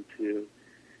and to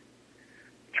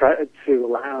try to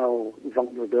allow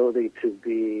vulnerability to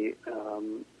be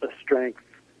a strength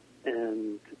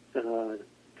and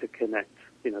to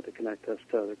connect us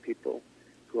to other people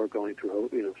who are going through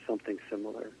something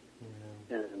similar,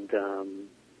 and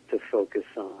to focus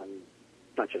on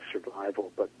not just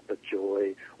survival but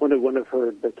joy. One of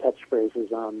the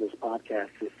catchphrases on this podcast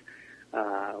is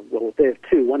they have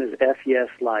two. One is F yes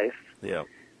life. Yeah.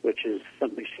 Which is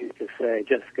something she used to say,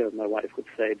 Jessica, my wife, would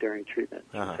say during treatment.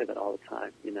 She would say that all the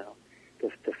time,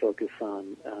 just to focus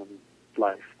on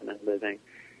life and then living.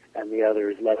 And the other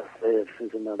is Let Us Live,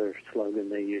 is another slogan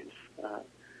they use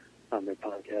on their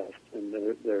podcast. And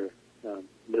their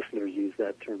listeners use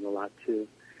that term a lot, too.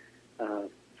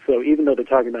 So even though they're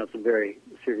talking about some very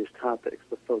serious topics,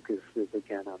 the focus is,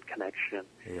 again, on connection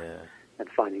and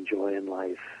finding joy in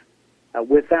life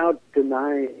without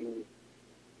denying...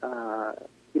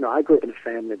 I grew up in a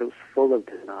family that was full of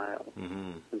denial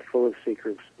and full of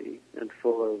secrecy and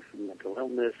full of mental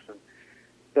illness.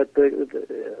 But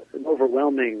an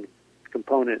overwhelming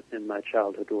component in my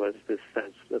childhood was this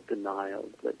sense of denial,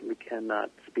 that we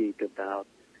cannot speak about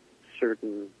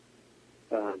certain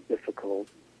difficult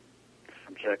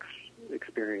subjects,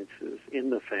 experiences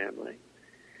in the family.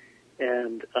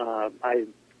 And I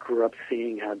grew up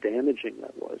seeing how damaging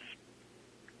that was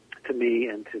to me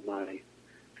and to my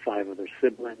 5 other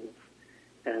siblings,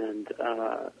 and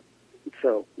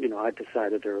so I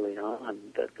decided early on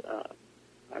that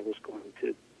I was going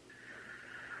to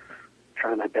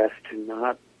try my best to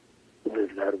not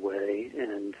live that way,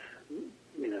 and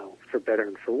for better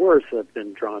and for worse, I've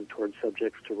been drawn towards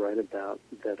subjects to write about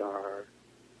that are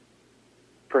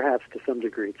perhaps to some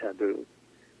degree taboo,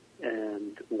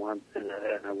 and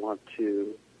I want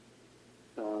to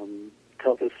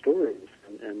tell those stories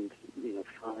and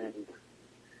find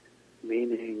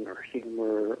meaning or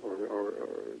humor or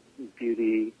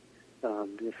beauty,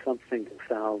 something to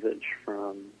salvage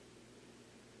from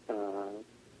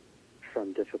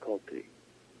difficulty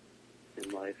in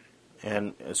life.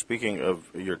 And speaking of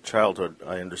your childhood,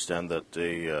 I understand that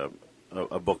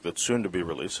a book that's soon to be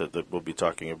released, that we'll be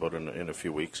talking about in a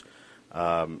few weeks,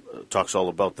 talks all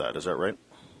about that. Is that right?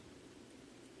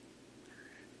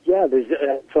 Yeah,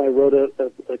 so I wrote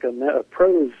a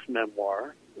prose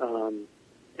memoir,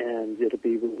 and it'll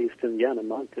be released in a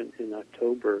month in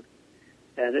October.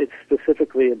 And it's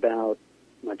specifically about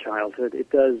my childhood. It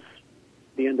does,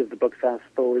 the end of the book fast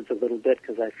forwards a little bit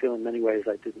because I feel in many ways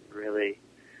I didn't really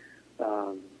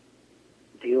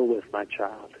deal with my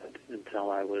childhood until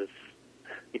I was,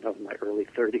 in my early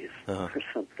 30s or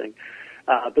something.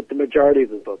 But the majority of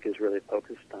the book is really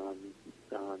focused on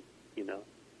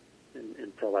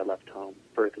until I left home,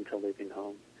 birth until leaving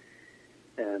home.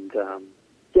 And,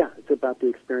 it's about the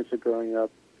experience of growing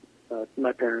up.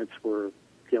 My parents were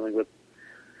dealing with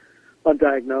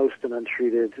undiagnosed and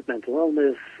untreated mental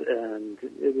illness, and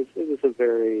it was a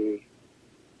very,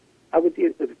 at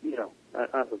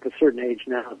a certain age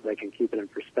now that I can keep it in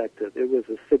perspective, it was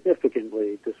a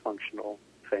significantly dysfunctional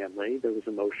family. There was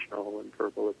emotional and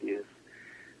verbal abuse.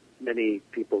 Many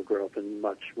people grow up in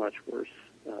much, much worse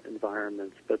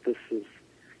environments, but this is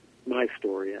my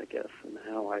story, I guess, and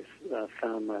how I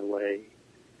found my way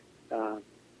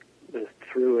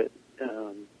through it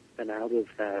and out of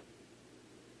that,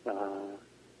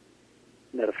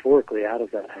 metaphorically out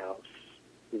of that house,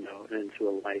 and into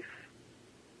a life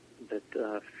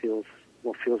that feels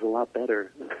a lot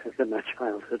better than my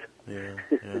childhood. Yeah.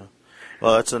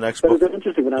 Well, that's the next but book. It was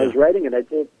interesting. When I was writing it, I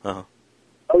did... Uh-huh.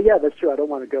 Oh, yeah, that's true. I don't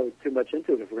want to go too much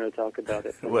into it if we're going to talk about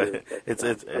it. Well, I'm it's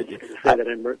just going to say that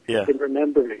in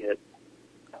remembering it,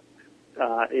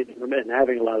 and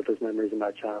having a lot of those memories of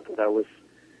my childhood, I was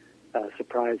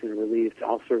surprised and relieved to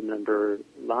also remember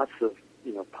lots of,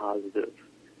 positive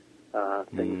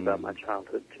things about my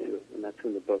childhood, too. And that's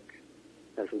in the book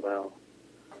as well.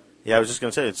 Yeah, I was just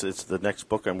going to say, it's the next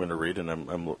book I'm going to read, and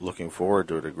I'm looking forward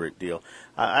to it a great deal.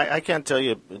 I can't tell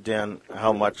you, Dan,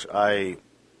 how much I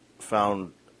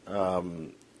found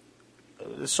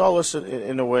solace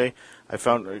in a way. I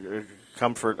found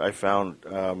comfort. I found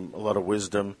a lot of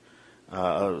wisdom,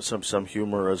 some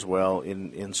humor as well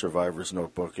in Survivor's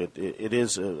Notebook. It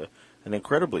is an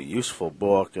incredibly useful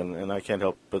book, and I can't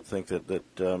help but think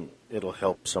that it'll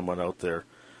help someone out there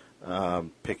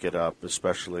pick it up,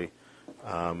 especially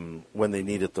when they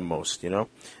need it the most.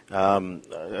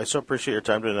 I so appreciate your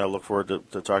time today, and I look forward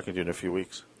to talking to you in a few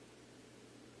weeks.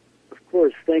 Of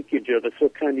course. Thank you, Joe. That's so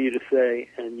kind of you to say,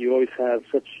 and you always have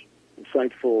such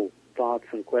insightful thoughts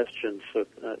and questions, so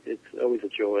it's always a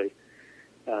joy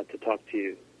to talk to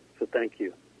you. So thank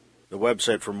you. The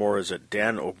website for more is at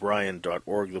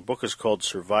danobrien.org. The book is called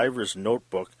Survivor's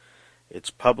Notebook. It's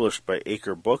published by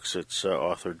Acre Books. It's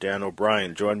author Dan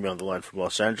O'Brien. Join me on the line from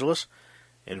Los Angeles.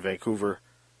 In Vancouver,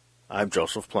 I'm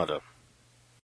Joseph Planta.